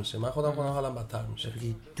بدتر میشه. من خودم حالم بدتر میشه.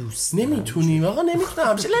 دوست نمیتونیم آقا،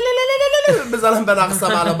 نمیتونم بزنم برقصم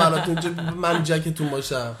الان براتون من جکتون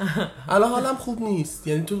باشم الان حالم خوب نیست.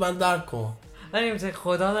 یعنی تو من درک کن. نمیشه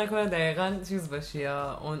خدا نکنه دقیقاً چیز باشی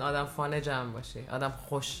یا اون آدم فان جمع باشی، آدم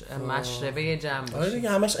خوش مشربه جمع باشی. آره دیگه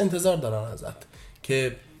همش انتظار دارن ازت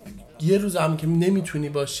که یه روز هم که نمیتونی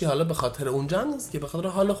باشی، حالا به خاطر اون جمع نیست که به خاطر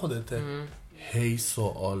حال خودته. هی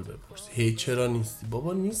سوال بپرس، هی چرا نیستی؟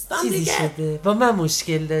 بابا نیستم چیزی دیگه. شده با من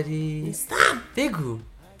مشکل داری؟ نیستم. بگو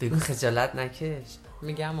خجالت نکش.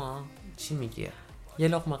 میگم چی میگی؟ یه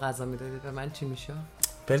لقمه غذا میدادید به من چی میشه؟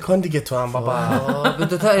 بلکن دیگه تو هم بابا. به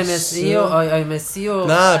دوتا MSc و IMSc و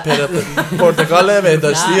نه پرتقال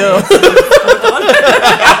بهداشتی و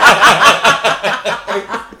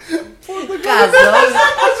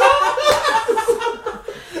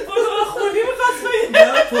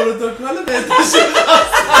پروتکل بهداشتی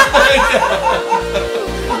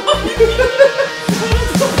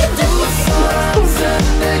دوست دارم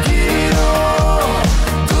زندگی رو،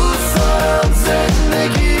 دوست دارم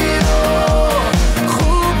زندگی رو،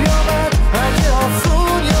 خوب یا بد، اگه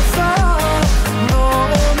آسون یا سخت،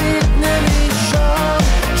 ناامید نمیشم،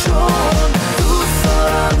 چون دوست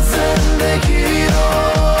دارم زندگی رو،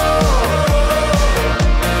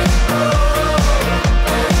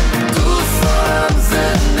 دوست دارم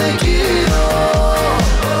زندگی رو.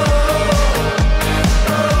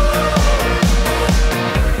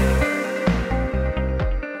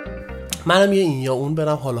 منم یه این یا اون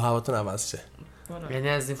برم حال و هواتون عوض شه. یعنی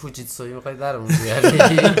از این فوجیتسویی میخوای درمون بیاری؟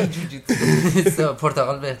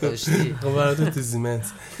 پرتقال بهداشتی خب براتون تو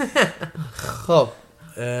زیمنت. خب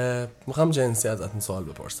میخوام جنسی ازتون سوال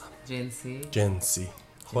بپرسم. جنسی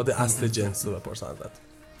خود اصل جنس رو بپرسم ازت.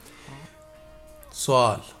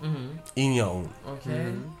 سوال این یا اون.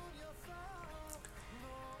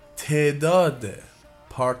 تعداد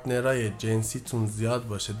پارتنرای جنسیتون زیاد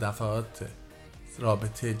باشه، دفعات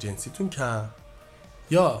رابطه جنسیتون کم،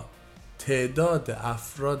 یا تعداد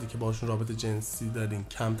افرادی که باشون رابطه جنسی دارین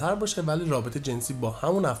کمتر باشه ولی رابطه جنسی با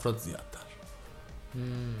همون افراد زیادتر؟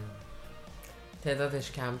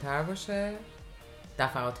 تعدادش کمتر باشه،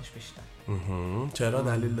 دفعاتش بیشتر. چرا؟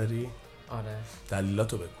 دلیل داری؟ آره.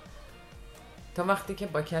 دلیلاتو بگو. تا وقتی که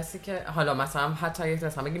با کسی که حالا مثلا حتی یک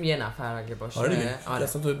مثلا بگیم یه نفر اگه باشه، آره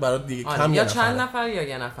اصلا تو برات دیگه کم یا چند نفر یا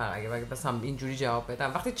یه نفر اگه مثلا اینجوری جواب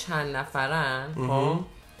بدم. وقتی چند نفرن خب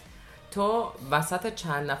تو وسط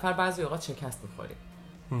چند نفر بعضی اوقات شکست می‌خوری.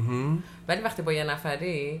 ولی وقتی با یه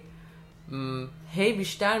نفری هی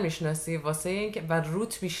بیشتر میشناسی واسه اینکه و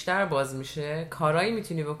روت بیشتر باز میشه، کارایی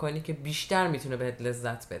میتونی بکنی که بیشتر میتونه بهت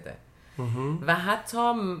لذت بده و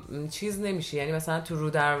حتی چیز نمیشه، یعنی مثلا تو رو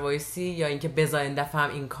در وایسی یا اینکه بذار این دفعه هم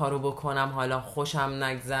این کارو بکنم حالا خوشم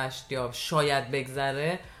نگذشت یا شاید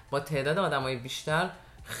بگذره، با تعداد آدمای بیشتر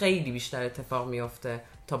خیلی بیشتر اتفاق میفته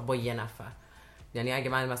تا با یه نفر. یعنی اگه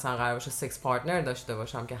من مثلا قرار باشه سکس پارتنر داشته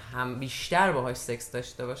باشم که هم بیشتر باهاش سکس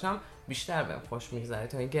داشته باشم، بیشتر بهم خوش میگذره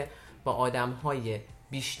تا اینکه با آدم‌های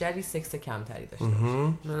بیشتری سکس کمتری داشته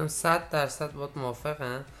باشم. منم 100% باهات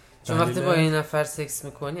موافقم. چون وقتی با این نفر سکس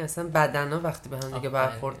میکنی اصلا بدنا وقتی به هم دیگه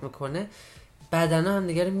برخورد میکنه، بدنا هم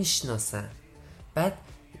دیگه رو میشناسن، بعد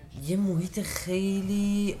یه محیط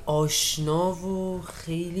خیلی آشنا و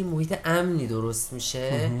خیلی محیط امنی درست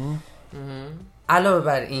میشه. علاوه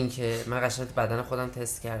بر این که من قشنگ بدن خودم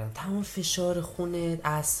تست کردم، تمام فشار خونت،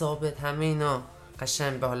 اعصابت، همه اینا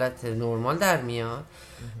قشنگ به حالت نرمال در میاد.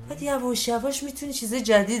 بعد یواش یواش میتونی چیز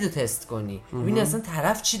جدید رو تست کنی، ببینی اصلا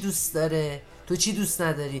طرف چی دوست داره، تو چی دوست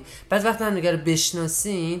نداری. بعد وقتی هم دیگه رو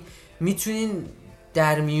بشناسین میتونین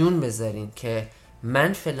در میون بذارین که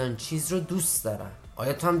من فلان چیز رو دوست دارم،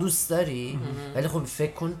 آیا تو هم دوست داری؟ ولی خب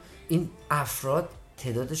فکر کن این افراد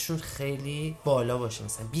تعدادشون خیلی بالا باشه،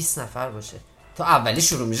 مثلا 20 نفر باشه، تا اولی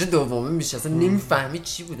شروع میشه دومی میشه، اصلا نمیفهمی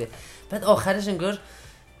چی بوده. بعد آخرش انگار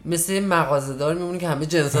مثل مغازه‌دار میمونی که همه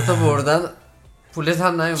جنساتو بردن، پولت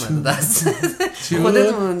هم نیومده دست،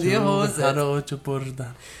 خودت موندی حوزه هراچو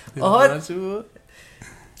بردن.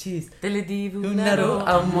 چیز دل دیوونه رو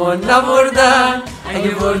اما نبردن،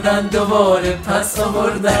 اگه بردن دوباره پس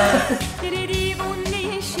آوردن. دل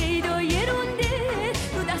دیوونه شیدای رونده،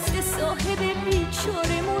 رو دست صاحب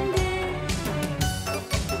بیچاره مونده.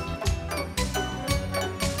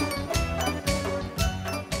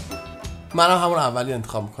 منم همون اولی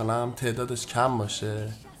انتخاب میکنم، تعدادش کم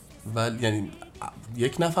باشه ولی یعنی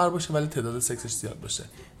یک نفر باشه ولی تعداد سکسش زیاد باشه.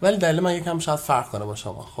 ولی دلیل من یکم شاید فرق کنه با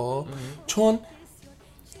شما، خب چون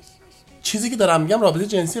چیزی که دارم میگم رابطه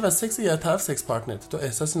جنسی و سکس یه طرف سکس پارتنر، تو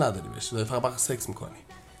احساسی نداری بهش، داری فقط سکس میکنی.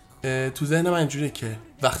 تو ذهن من اینجوریه که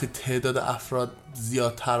وقتی تعداد افراد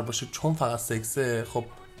زیادتر باشه چون فقط سکسه، خب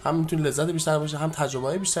هم میتونی لذت بیشتر باشه، هم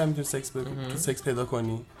تجربه‌های بیشتری میتونی تو سکس پیدا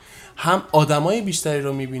کنی، هم آدمای بیشتری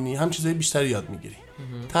رو میبینی، هم چیزای بیشتری یاد میگیری.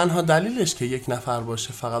 تنها دلیلش که یک نفر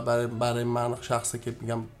باشه فقط برای من شخصی که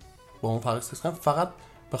میگم با اون فقط سکس کنم، فقط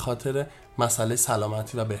به خاطر مسئله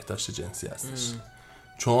سلامتی و بهداشت جنسی هستش.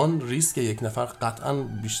 چون ریسک یک نفر قطعا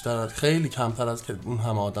بیشتر، خیلی کمتر از که اون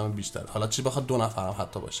همه آدم بیشتر، حالا چی بخواد 2 نفر هم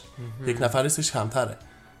حتی باشه، یک نفر ریسکش کمتره.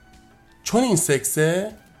 چون این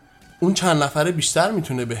سکسه، اون چند نفره بیشتر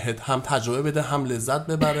میتونه بهت هم تجربه بده، هم لذت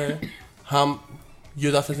ببره، هم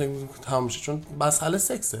یه دفعه تمام میشه، چون مسئله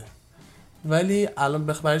سکسه. ولی الان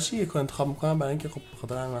برای چی یکو انتخاب میکنم؟ برای اینکه خب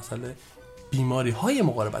بخاطر همین مسئله بیماری های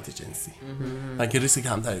مقاربت جنسی که ریسک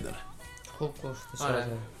کمتری داره. خوب گفتی شده.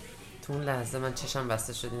 تو اون لحظه من چشم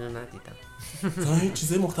بسته شد اینو ندیدم. تا این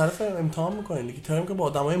چیزای مختلف امتحان میکنین دیگه، تا اینکه با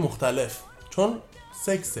آدمای مختلف چون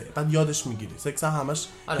سکسه، بعد یادش میگیری. سکس همش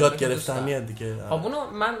آره، یاد گرفتنیه دیگه. خب اونو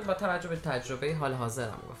من با توجه به تجربه حال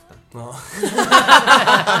حاضرم گفتم.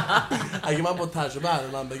 اگه من با تجربه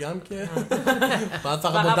من بگم که بعد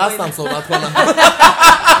فقط با دستم صحبت کنم.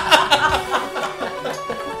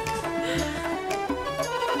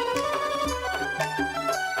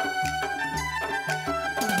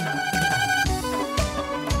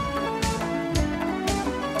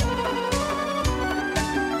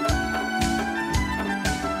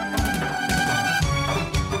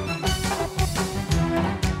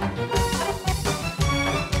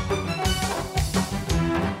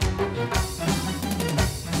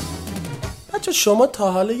 شما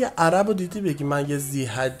تا حالا یه عرب رو دیدی بگی من یه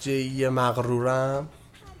ذی‌حجه‌ای مغرورم؟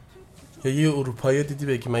 یا یه اروپایی دیدی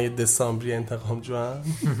بگی من یه دسامبری انتقام جوام؟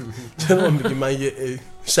 چرا میگی من یه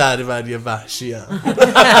شهریوری وحشیم؟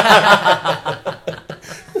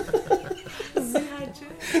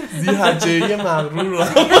 ذی‌حجه‌ای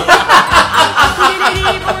مغرورم.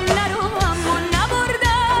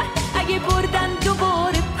 اگه بردن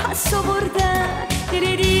دوباره پس آوردن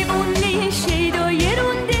دل دیوونه شیدای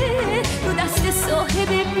رونده رو دست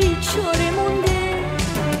صاحب بیچاره مونده.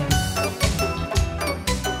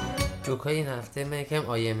 جوکای این هفته من یکم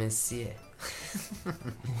آیمسیه.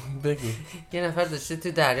 بگو. یه نفر داشته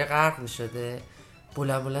تو دریا غرق میشده،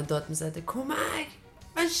 بلند بلند داد میزده کمک،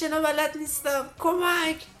 من شنا بلد نیستم،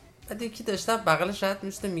 کمک. بعد یکی داشتم بغلش رد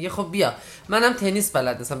میشته میگه خب بیا منم تنیس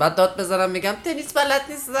بلد نیستم. بعد داد بذارم میگم تنیس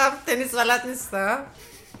بلد نیستم.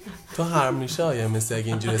 تو هر میشه آیمسی اگه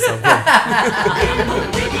اینجوری حساب کنی.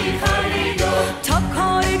 تا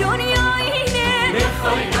کار دنیا اینه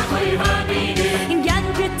بخوای نخوای همینه، این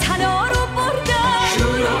گنج طلا رو بردن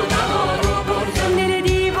شور و نوا رو بردن دل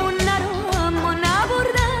دیوونه رو اما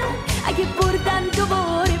نبردن. اگه بردن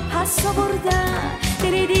دوباره پس آوردن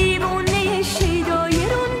دل دیوونه شیدای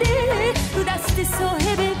رونده رو دست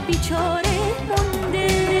صاحب بیچاره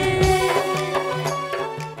مونده.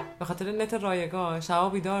 به خاطر نت رایگان شبا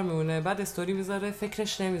بیدار میمونه، بعد استوری میذاره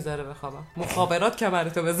فکرش نمیذاره بخوابم، مخابرات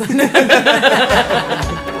کمرتو بزنه.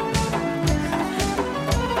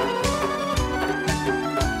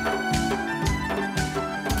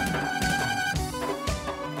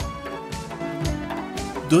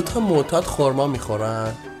 دو تا معتاد خورما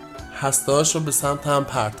میخورن، هسته‌هاش رو به سمت هم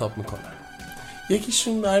پرتاب میکنن.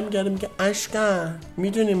 یکیشون برمیگرده میگه اشکن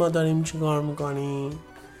میدونی ما داریم چی کار میکنیم؟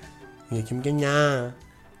 یکی میگه نه.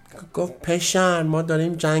 گفت پشن ما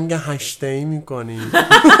داریم جنگ هشته‌ای میکنیم.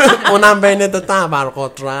 اونم بین دو تا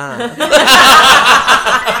ابرقدرت.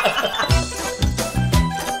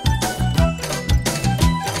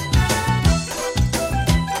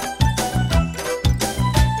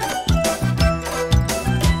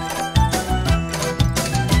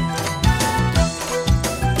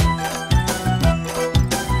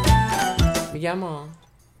 میگم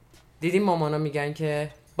دیدیم مامانا میگن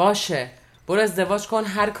که باشه برو ازدواج کن،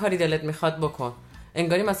 هر کاری دلت میخواد بکن.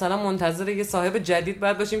 انگاری مثلا منتظر یه صاحب جدید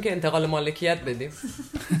باید باشیم که انتقال مالکیت بدیم.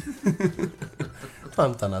 تو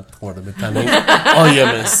هم تنت خورده به تنه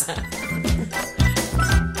آیمس.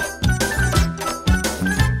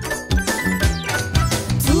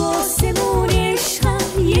 تو آسمون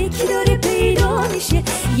عشقم یکی داره پیدا میشه،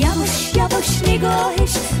 یواش یواش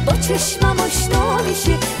نگاهش با چشمم آشنا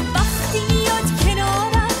میشه. وقتی میاد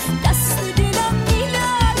کنارم دست دلم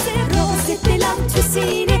میلرزه، راز دلم تو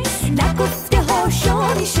سینه نگفته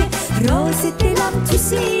هاشا میشه، راز دلم تو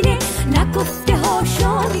سینه نگفته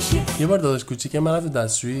هاشا میشه. یه بار داداش کوچیک من رفت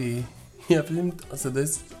دستشویی، یه فیلم صدای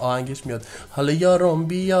آهنگش میاد حالا یارم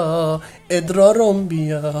بیا ادرارم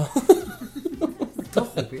بیا. تو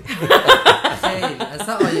خوبی. خیلی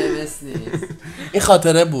اصلا آیمس نیست. این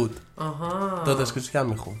خاطره بود. آها داداش کوچیکم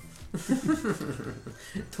میخون.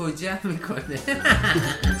 توجیه میکنه.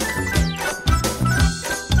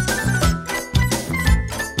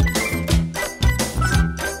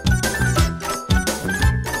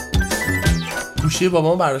 گوشی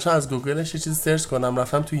بابام برداشتم از گوگلش یه چیزی سرچ کنم،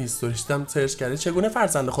 رفتم تو هیستوریش دیدم سرچ کرده چگونه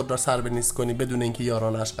فرزند خود را سر به نیست کنی بدون اینکه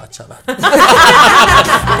یارانش قطع شود.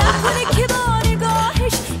 نکنه که با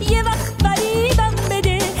نگاهش یه وقت فریبم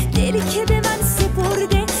بده، دلی که به من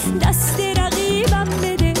سپرده دست رقیبم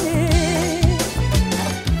بده.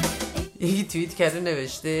 یکی توییت کرده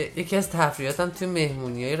نوشته یکی از تفریحاتم تو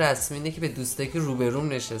مهمونی‌های رسمی اینه که به دوستایی که روبروم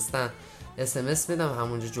نشستن SMS میدم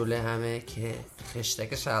همونجا جلوی همه که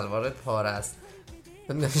خشتک شلوارت پاره است.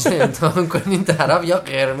 نمیشه امتحان کنی این طرف یا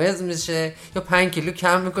قرمز میشه یا 5 کیلو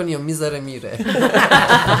کم میکنی یا میذاره میره.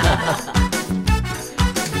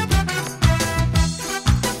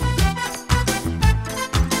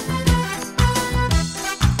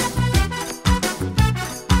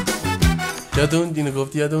 یادون اینو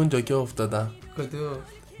گفتی، یاد اون جا که افتادم. کدوم؟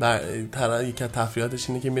 یکی از تفریحاتش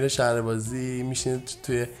اینه که میره شهر بازی، میشینه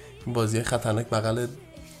توی بازی خطرناک بغل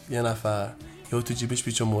یه نفر، یا تو جیبش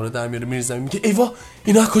پیچ و مهره در میاره، میره زمین میگه ایوا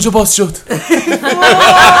اینا از کجا باز شد؟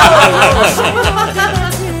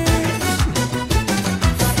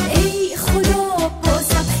 ای خدا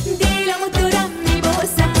بازم دلمو دارم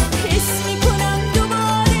میبازم، حس میکنم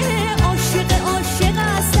دوباره عاشق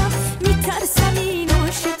هستم، میترسم این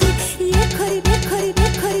عاشقی یه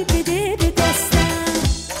کاری بده به دستم.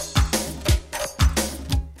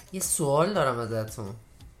 یه سوال دارم ازتون.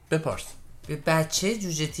 بپرس. به بچه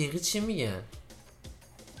جوجه تیغی چی میگن؟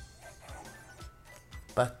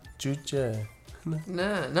 جوجه؟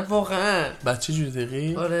 نه واقعا. بچه جوجه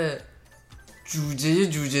تیغی؟ آره.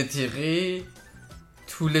 جوجه تیغی،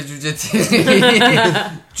 طول جوجه تیغی،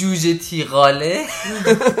 جوجه تیغاله،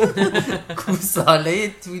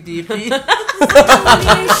 کوساله تودیقی. یکی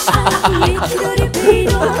داره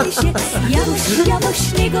پیدا میشه،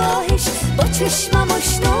 یواش نگاهش با چشمم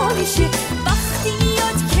آشنا میشه، وقتی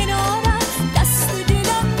میاد کنارم دست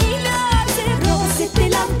دلم میلرزه، راز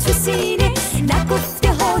دلم تو سینه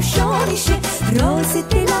نگفته هاشا میشه، راز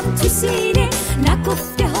دلم تو سینه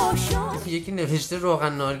نگفته هاشا. یکی نوشته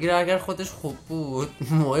روغن نارگیل اگر خودش خوب بود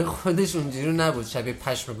موهای خودش اونجوری نبود، شبیه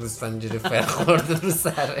پشم گوسفند اینجوری فر خورده رو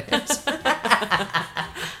سرش.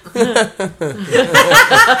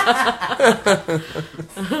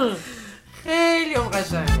 خیلی هم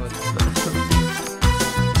قشنگ بود.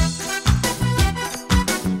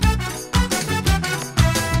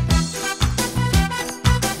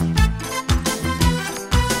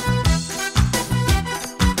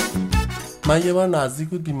 من یه بار نزدیک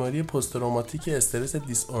بود بیماری پست تروماتیک استرس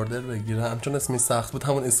دیس اوردر بگیرم، چون اسمی سخت بود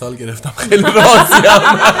همون اسهال گرفتم. خیلی راضیم.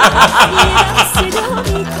 صدا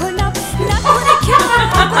میکنم نکنه که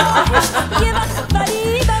نگاهش یه